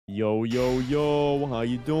Yo, yo, yo, how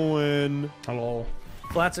you doing? Hello.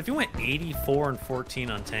 Flats, if you went 84-14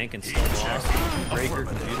 on tank and still lost, would you break your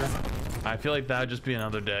computer? I feel like that would just be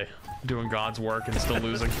another day doing God's work and still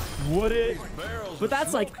losing. Would it? But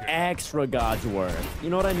that's like extra God's work. You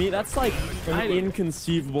know what I mean? That's like an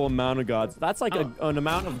inconceivable amount of God's. That's like an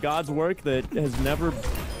amount of God's work that has never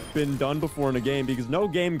been done before in a game, because no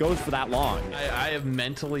game goes for that long. I have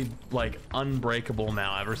mentally like unbreakable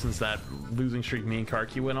now ever since that losing streak me and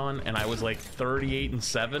Karki went on, and I was like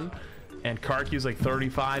 38-7. And Karki was like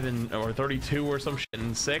 35 or 32 or some shit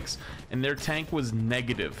and 6, and their tank was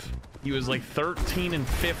negative. He was like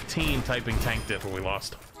 13-15 typing tank diff when we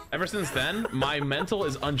lost. Ever since then, my mental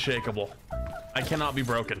is unshakable. I cannot be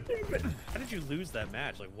broken. How did you lose that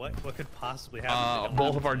match? Like, what could possibly happen?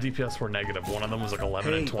 Both of our DPS were negative. One of them was like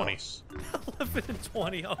 11-20.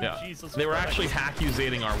 11-20. Oh, yeah. Jesus. They were actually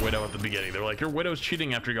accusating our Widow at the beginning. They were like, your Widow's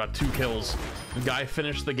cheating after you got 2 kills. The guy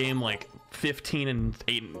finished the game like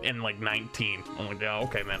 15-8 and like 19. I'm like, yeah,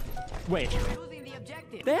 okay, man. Wait.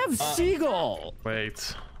 They have Seagull.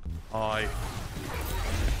 Wait.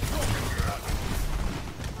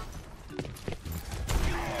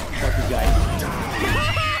 Fuck you guys.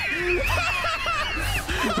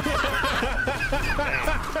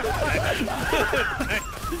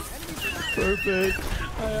 Perfect.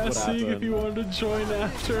 I asked Sieg if he wanted to join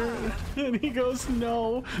after, and he goes,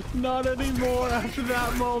 no, not anymore after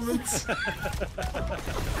that moment.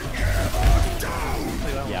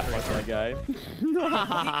 Yeah, fuck that guy.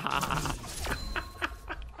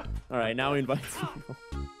 Alright, now we invite people.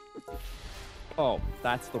 Oh,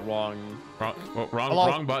 that's the wrong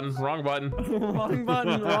Wrong button. wrong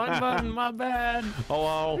button, my bad.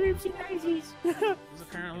 Hello.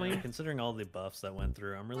 Apparently, considering all the buffs that went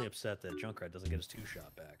through, I'm really upset that Junkrat doesn't get his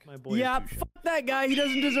 2-shot back. My boy. Yeah, fuck that guy. He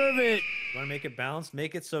doesn't deserve it. You want to make it balanced?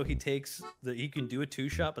 Make it so he can do a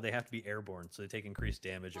 2-shot, but they have to be airborne, so they take increased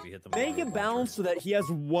damage if you hit them. Make it balanced so that he has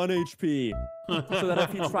 1 HP. So that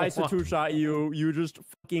if he tries to 2-shot you, you just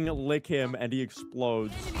fucking lick him and he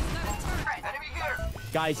explodes.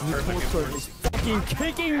 Guys, Nicole's is fucking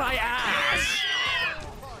kicking my ass!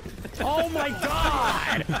 Oh my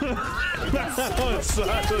god! That was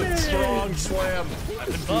such a strong slam.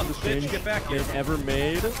 The change they've ever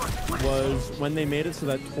made was when they made it so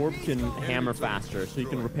that Torb can hammer faster, so he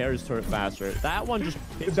can repair his turret faster. That one just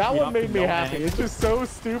that one made me happy. It's just so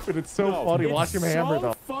stupid. It's so funny. Watch him hammer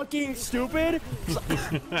though. Fucking stupid.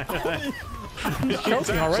 He's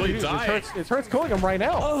choking already. It hurts killing him right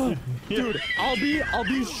now. Oh, dude, I'll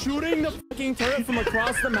be shooting the fucking turret from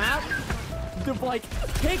across the map, like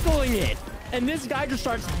tickling it, and this guy just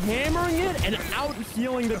starts hammering it and out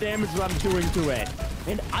healing the damage that I'm doing to it,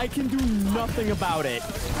 and I can do nothing about it,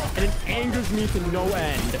 and it angers me to no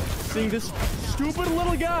end. Seeing this stupid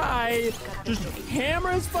little guy just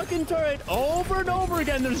hammer his fucking turret over and over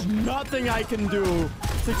again, there's nothing I can do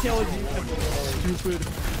to kill his stupid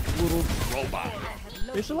little robot.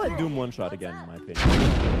 They should let Doom one-shot again, in my opinion.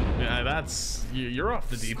 Yeah, that's you're off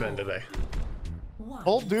the deep end today.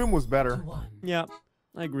 Old Doom was better. Yeah,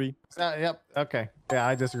 I agree. Yep. Okay. Yeah,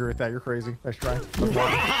 I disagree with that. You're crazy. Nice try.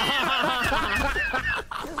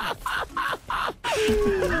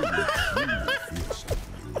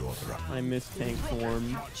 I miss tank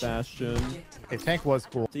form, Bastion. Hey, tank was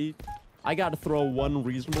cool. See, I got to throw one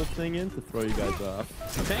reasonable thing in to throw you guys off.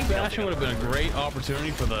 Tank Bastion would have been a great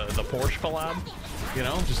opportunity for the Porsche collab. You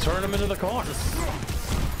know, just turn them into the car.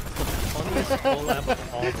 Funniest collab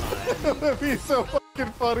of all time. That'd be so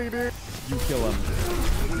fucking funny, dude. You kill him.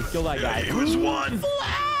 You kill that guy. He was one.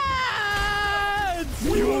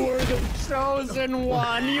 You were the chosen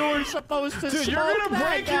one. You were supposed to. Dude, you're gonna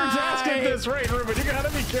break your desk at this rate, Ruben. You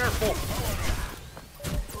gotta be careful.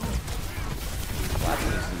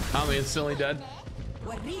 I'm instantly dead.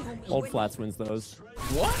 Old Flats wins those.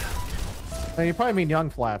 What? And you probably mean young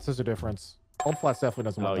Flats. There's a difference. Old Flats definitely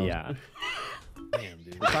doesn't win those. Yeah. Damn,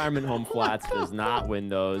 dude. Retirement home Flats does not win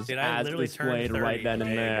those. Dude, I as literally displayed turned 30 right then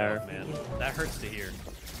and there. ago, man. That hurts to hear.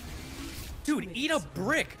 Dude, eat a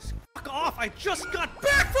brick. Fuck off. I just got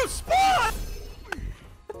back from spawn.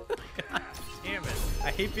 God damn it.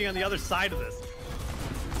 I hate being on the other side of this.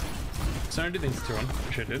 Starting to do things to run.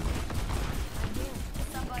 Shit, dude.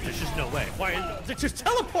 There's just no way. Why? Just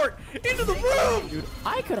teleport into the room! Dude,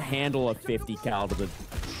 I could handle a 50 cal to the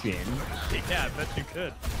chin. Yeah, I bet you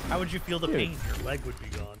could. How would you feel the pain? Your leg would be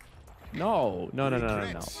gone. No.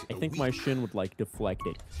 I think my shin would like deflect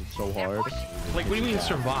it because it's so hard. Like, what do you mean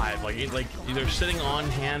survive? Like either sitting on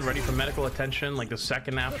hand, ready for medical attention, like the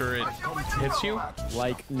second after it hits you?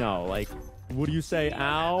 Like, no, like, would you say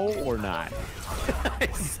ow or not?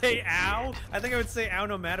 I say ow? I think I would say ow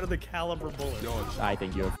no matter the caliber bullet. I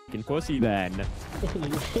think you're a fucking pussy then.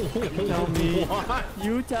 You tell me.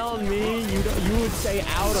 You telling me you would say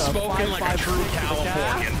out of Spoken like a true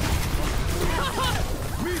Californian.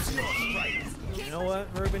 You know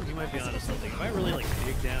what, Ruben? You might be onto something. If I really like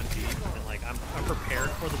dig down deep and like I'm prepared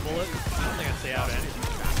for the bullet, I don't think I'd say out of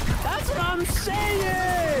anything. That's what I'm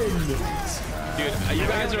saying! Dude, you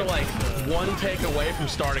guys are like one take away from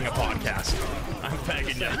starting a podcast. I'm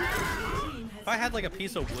begging you. If I had like a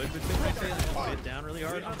piece of wood between my teeth and bit down really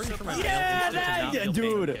hard, I'm pretty sure my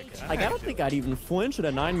dude. Like, I don't think I'd even flinch at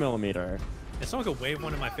a 9mm. If someone could wave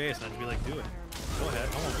one in my face, and I'd be like, do it. Go ahead.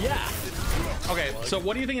 I won't. Yeah. Okay, so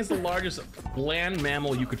what do you think is the largest land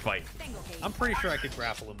mammal you could fight? I'm pretty sure I could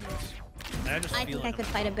grapple a moose. I think I could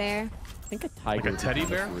fight a bear. I think a tiger. Like a teddy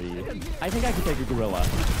bear? I think I could take a gorilla.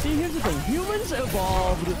 See, here's the thing. Humans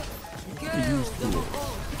evolved to use tools,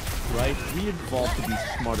 right? We evolved to be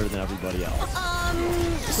smarter than everybody else.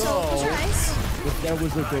 So if there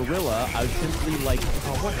was a gorilla, I would simply like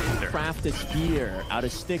craft a spear out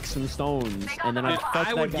of sticks and stones, and then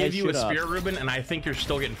I would give you a spear, Ruben, and I think you're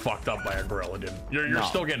still getting fucked up by a gorilla, dude. You're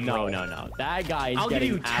still getting rolled. No. That guy is I'll give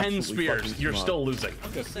getting you 10 spears. You're still losing.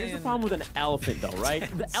 Here's the problem with an elephant, though, right?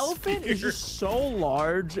 The elephant is just so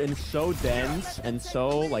large and so dense and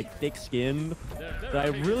so like thick-skinned that I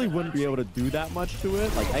really wouldn't be able to do that much to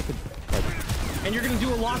it. Like I could, like. And you're gonna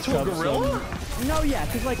do a lot to a gorilla? No, yeah,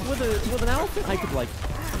 because like with an elephant, I could like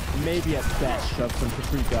maybe at best shove some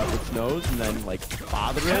paprika up its nose and then like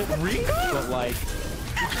bother it. Paprika? But like,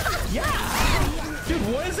 yeah. Dude,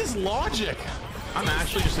 what is this logic? I'm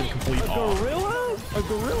actually just in complete awe. A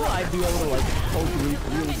gorilla, I'd be able to like poke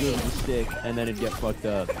really good with a stick and then it'd get fucked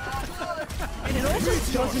up. And it also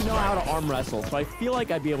doesn't know how to arm wrestle, so I feel like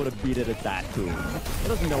I'd be able to beat it at that too. It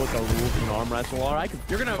doesn't know what the rules of an arm wrestle are.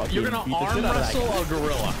 You're gonna arm wrestle a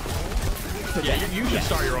gorilla. Yeah, you should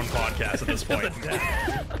start your own podcast at this point.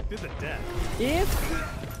 Do the death.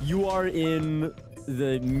 If you are in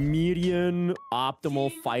the median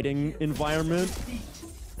optimal fighting environment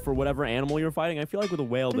for whatever animal you're fighting, I feel like with a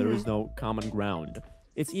whale there is no common ground.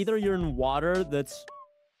 It's either you're in water that's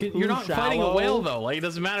you're not shallow. fighting a whale though. Like it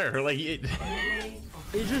doesn't matter. Like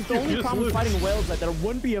it's just the only problem with fighting a whale is that there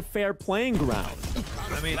wouldn't be a fair playing ground.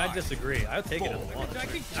 I mean, I disagree. I would take it in the water. I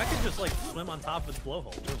could just like swim on top of its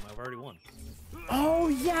blowhole. Boom, I've already won. Oh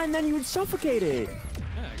yeah, and then you would suffocate it.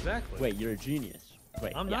 Yeah, exactly. Wait, you're a genius.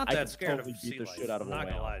 Wait, I'm not that scared totally of sea beat the life. shit out of I'm a not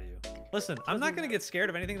gonna whale. lie to you. Listen, I'm not gonna get scared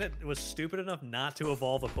of anything that was stupid enough not to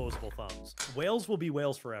evolve opposable thumbs. Whales will be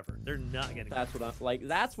whales forever. They're not getting. That's what I'm like.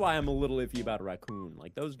 That's why I'm a little iffy about a raccoon.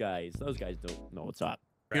 Like those guys don't know what's up.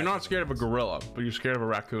 You're not scared of a gorilla, but you're scared of a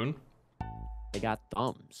raccoon. They got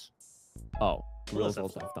thumbs. Oh, gorillas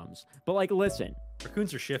also have thumbs. But like, listen.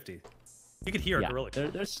 Raccoons are shifty. You could hear a gorilla.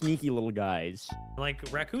 They're sneaky little guys. Like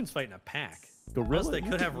raccoons fight in a pack. Gorilla, they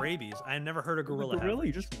could have rabies. I never heard a gorilla have rabies.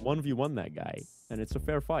 You just 1v1 that guy, and it's a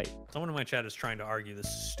fair fight. Someone in my chat is trying to argue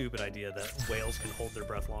this stupid idea that whales can hold their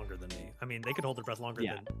breath longer than me. I mean, they could hold their breath longer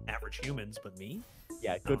than average humans, but me?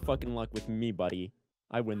 Yeah, good fucking luck with me, buddy.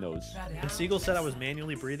 I win those. When Siegel said I was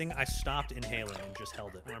manually breathing, I stopped inhaling and just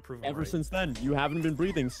held it. I want to prove Ever since then, you haven't been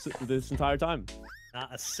breathing this entire time.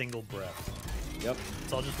 Not a single breath. Yep.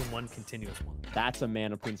 It's all just in one continuous one. That's a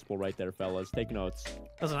man of principle right there, fellas. Take notes.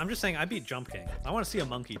 Listen, I'm just saying I beat Jump King. I want to see a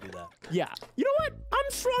monkey do that. Yeah. You know what? I'm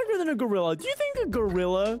stronger than a gorilla. Do you think a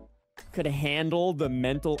gorilla could handle the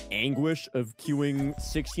mental anguish of queuing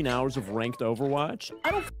 16 hours of ranked Overwatch?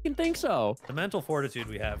 I don't fucking think so. The mental fortitude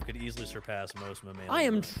we have could easily surpass most mammalian. I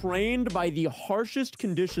am trained by the harshest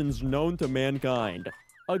conditions known to mankind.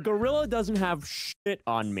 A gorilla doesn't have shit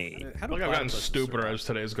on me. Look, I've gotten stupider as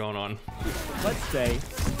today's going on. Let's say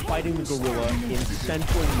fighting the gorilla in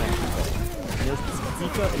central Mexico. And there's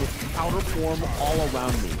paprika in its powder form all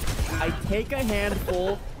around me. I take a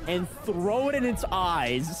handful and throw it in its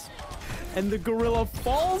eyes. And the gorilla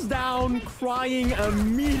falls down crying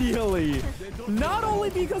immediately. Not only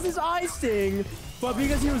because his eyes sting, but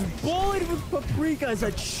because he was bullied with paprika as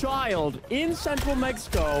a child in central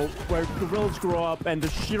Mexico, where gorillas grow up, and the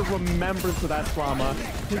sheer remembrance of that trauma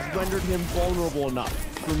has rendered him vulnerable enough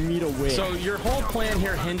for me to win. So your whole plan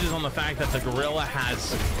here hinges on the fact that the gorilla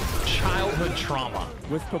has childhood trauma.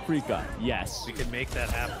 With paprika, yes. We can make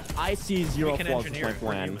that happen. I see zero flaws with my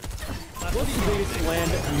plan. What's the biggest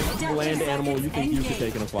land animal you think you could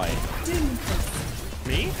take in a fight?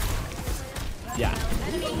 Me? Yeah.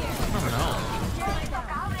 I don't know.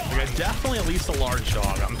 Like, definitely at least a large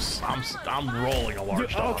dog. I'm rolling a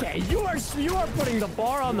large dog. Okay, you are putting the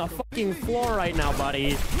bar on the fucking floor right now,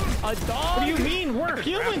 buddy. A dog? What do you mean? We're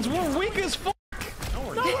humans. We're weak as fuck.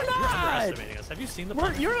 No, No, we're not. You're underestimating us Have you seen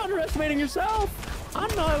the? You're underestimating yourself. I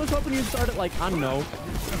don't know. I was hoping you'd start at like, I don't know,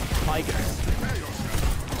 tiger.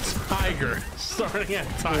 Tiger. Starting at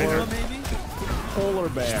tiger. Maybe? Polar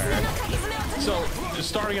bear. So, just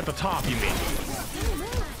starting at the top, you mean?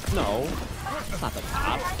 No, it's not the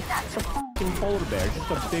top. It's a fucking polar bear. Just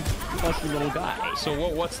a big, fleshy little guy.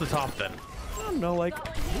 So what's the top then? I don't know, like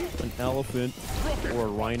an elephant or a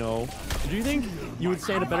rhino. Do you think you would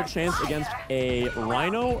stand a better chance against a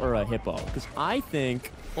rhino or a hippo? Because I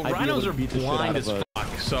think Well, rhinos are blind as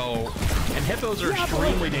fuck, so... And hippos are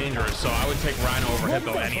extremely dangerous, so I would take rhino over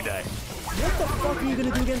hippo any day. What the fuck are you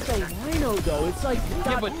gonna do against a rhino, though? It's like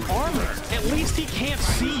got armor. At least he can't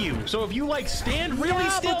see you. So if you like stand really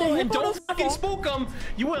still and don't fucking spook him,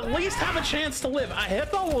 you at least have a chance to live. A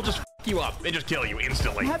hippo will just fuck you up and just kill you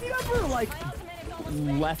instantly. Have you ever like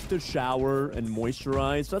left the shower and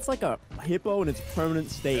moisturized? That's like a hippo in its permanent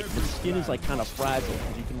state. The skin is like kind of fragile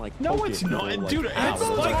because you can like. No, it's not, dude.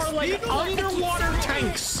 Hippos are like underwater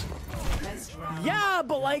tanks. Yeah,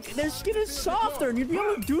 but like their skin is softer, and you'd be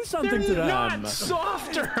able to do something to them. They're not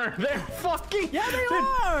softer. They're fucking. Yeah, they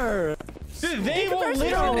are. Dude, they will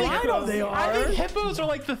literally. They are. I think hippos are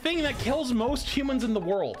like the thing that kills most humans in the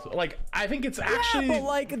world. Like, I think it's actually. Yeah, but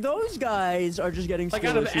like those guys are just getting. Like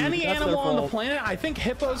out of any animal on the planet, I think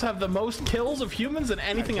hippos have the most kills of humans than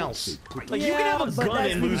anything else. Like you can have a gun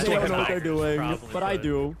and lose to a hippo. Know what they're hippo. doing, Probably but I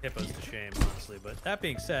do. Hippo's to shame, honestly. But that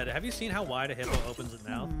being said, have you seen how wide a hippo opens its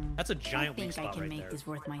mouth? That's a giant weak spot right there.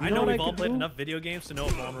 I know we've all played enough video games to know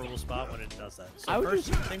a vulnerable spot when it does that. So first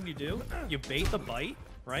thing you do, you bait the bite.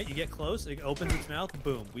 Right, you get close, it opens its mouth,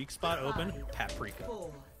 boom, weak spot open, paprika.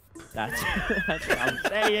 That's what I'm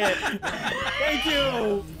saying. Thank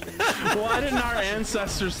you. Why didn't our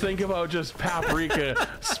ancestors think about just paprika?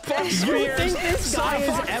 You think this guy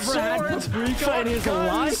has ever had paprika in his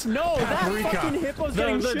life? No, that fucking hippo's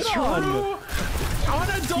getting shit on.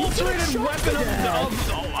 Unadulterated weapon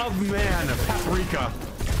of man, paprika.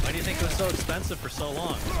 Why do you think it was so expensive for so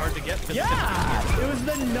long? It's hard to get. Yeah, it was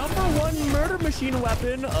the #1 murder machine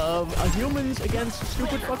weapon of humans against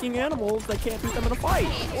stupid fucking animals that can't beat them in a fight.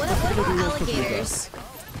 What about alligators?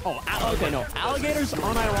 Oh, okay, no. Alligators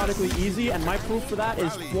unironically easy, and my proof for that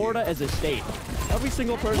is Florida as a state. Every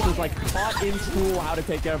single person is like taught in school how to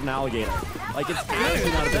take care of an alligator. Like it's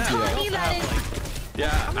actually not a big deal.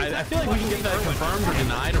 Yeah, I feel like we can get that confirmed or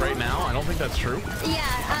denied right now. I don't think that's true. Yeah,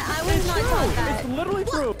 I was not taught that. It's literally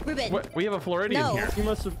true. Ruben. What, we have a Floridian here. You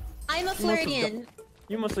must have. I'm a Floridian.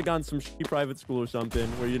 You must have gone to some shitty private school or something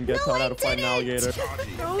where you didn't get taught how to fight an alligator.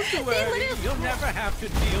 You'll never have to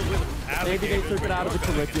deal with alligators. Maybe they took it out of the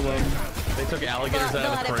curriculum. They took alligators out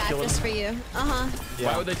of the curriculum. For you.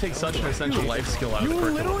 Why would they take such an essential life skill out of the You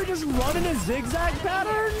curriculum? literally just run in a zigzag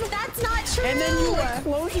pattern? That's not true. And then you like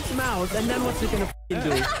close its mouth, and then what's it gonna f***ing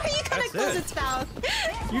do? How are you gonna close its mouth?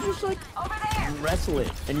 You just like wrestle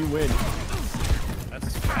it, and you win.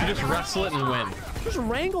 You just wrestle it and win. Just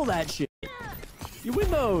wrangle that shit. You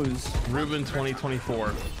win those. Ruben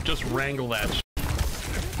 2024. Just wrangle that shit.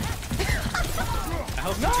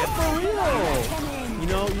 Not for real. You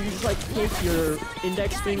know, you just like take your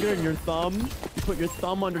index finger and your thumb. You put your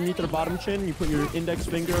thumb underneath their bottom chin. You put your index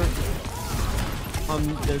finger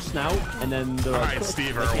on their snout, and then they're All like, right,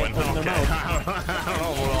 Steve Irwin. Okay. I don't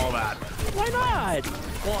know about all that. Why not?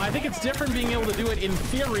 Well, I think it's different being able to do it in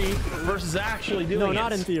theory versus actually doing it. No,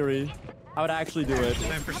 not in theory. I would actually do it.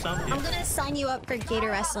 And for some I'm people, gonna sign you up for gator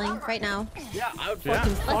wrestling right now. Yeah, I would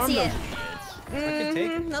fucking Let's farm see them.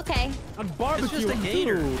 it. Okay. I'd it's barbecue just a them,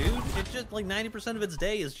 gator, too. dude. It's just like 90% of its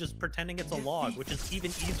day is just pretending it's a log, which is even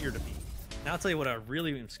easier to beat. Now I'll tell you what I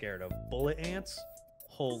really am scared of. Bullet ants.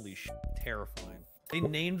 Holy shit, terrifying. They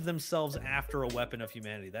named themselves after a weapon of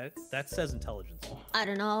humanity. That says intelligence. I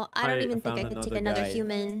don't know. I don't even think I found could take another another guy.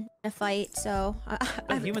 human in a fight, so...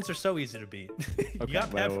 Humans are so easy to beat. You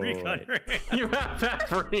got wait, paprika on your hand. You have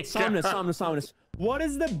paprika. Somnus. What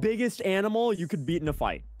is the biggest animal you could beat in a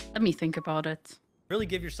fight? Let me think about it. Really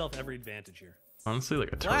give yourself every advantage here. Honestly,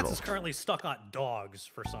 like a Lance turtle. is currently stuck on dogs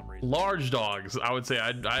for some reason. Large dogs. I would say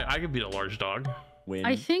I could beat a large dog. Win.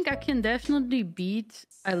 I think I can definitely beat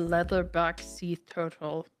a leatherback sea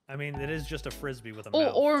turtle. I mean, it is just a frisbee with a Oh,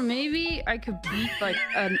 mouth. or maybe I could beat like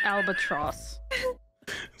an albatross.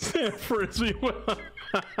 Frisbee.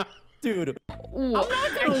 Dude, Ooh, I'm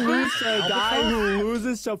not gonna lose to a guy who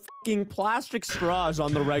loses to fucking plastic straws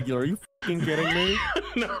on the regular. Are you fucking kidding me?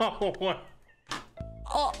 No.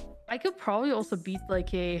 Oh, I could probably also beat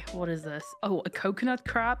like a, what is this? Oh, a coconut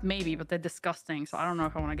crab? Maybe, but they're disgusting. So I don't know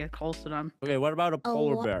if I want to get close to them. Okay, what about a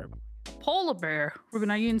polar bear? Polar bear. Ruben,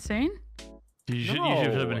 are you insane? You should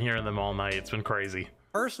have been hearing them all night. It's been crazy.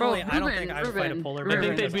 Personally, Bro, I don't think I would fight a polar bear. I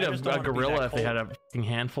think they'd beat I just a don't wanna be gorilla that if they had cold. a fucking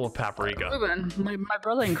handful of paprika. Ruben, my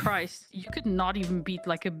brother in Christ, you could not even beat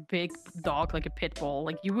like a big dog, like a pit bull.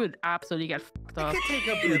 Like you would absolutely get fucked I up. could take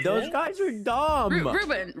a Dude, pit those bull. guys are dumb.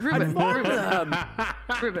 Ruben,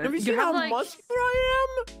 Have you seen how like, muscular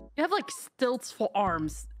I am? you have like stilts for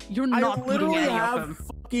arms. You're I not beating literally any of have them.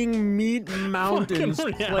 fucking meat mountains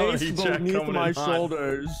Fucking reality placed check beneath coming my in hot.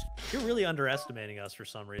 shoulders. You're really underestimating us for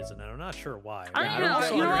some reason, and I'm not sure why. I Yeah, don't know.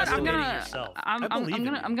 also You know what? I'm underestimating gonna, yourself. I'm I believe in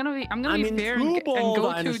you. gonna I be mean, fair too and bold, go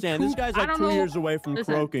I understand. to This guy's I like don't 2 know. years away from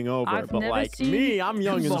Listen, croaking over, I've but never like seen me, I'm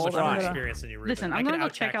young Too and Bold. Much more I'm spry. gonna- experience than you, Ruben. Listen, I I'm could gonna go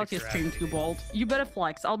check out out-tactics your stream, activity. Too Bold. You better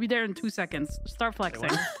flex. I'll be there in 2 seconds. Start flexing.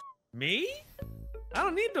 Me? I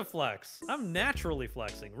don't need to flex. I'm naturally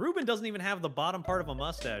flexing. Ruben doesn't even have the bottom part of a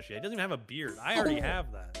mustache yet. He doesn't even have a beard. I already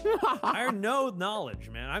have that. I already know knowledge,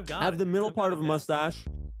 man. I've got I have it. the middle part of a mustache.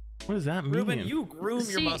 What does that mean? Ruben, you groom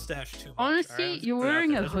your See, mustache too much. honestly, alright? you're Let's put it out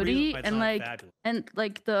wearing there. a There's reason hoodie why it's and not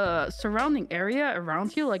like fabulous. the surrounding area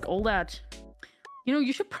around you, like all that. You know,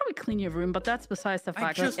 you should probably clean your room, but that's besides the I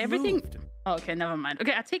fact. just Like everything. moved. Oh, okay, never mind.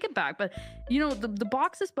 Okay, I take it back. But you know, the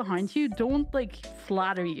boxes behind you don't like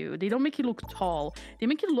flatter you. They don't make you look tall. They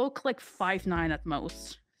make you look like 5'9" at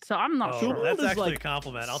most. So I'm not Oh, sure. that's is actually like a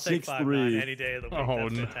compliment. I'll take 6'3". 5'9" any day of the week. Oh,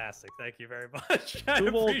 That's no. fantastic. Thank you very much. I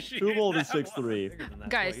Too bold- appreciate too bold is that. Well, 6'3". bigger than that,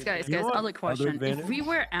 Guys, please. guys, You know guys. what? Other question: If advantage? we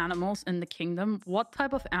were animals in the kingdom, what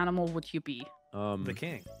type of animal would you be? The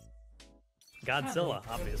king. Godzilla,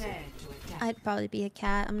 obviously. I'd probably be a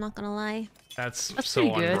cat. I'm not gonna lie. That's That's so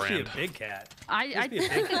pretty good. Be a on brand. big cat. I be a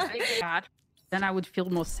think a big cat. Then I would feel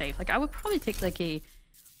most safe. Like I would probably take like a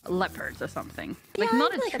leopard or something. Yeah, Like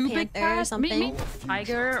not I'd a like a too big panther or cat. something. Maybe a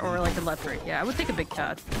tiger or like a leopard. Yeah, I would take a big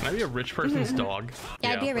cat. Maybe a rich person's dog.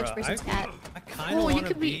 Yeah, I'd be a rich Bruh, person's cat. I kind of Oh, want you to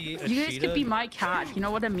could be a you guys could be cheetah. my cat. You know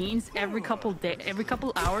what that means? Every couple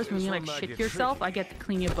hours when you like shit yourself, I get to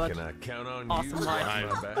clean your butt. Can I count on Awesome you?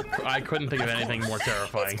 life. I couldn't think of anything more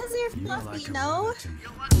terrifying. Because you're fluffy, no?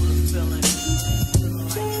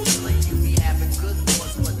 Feeling.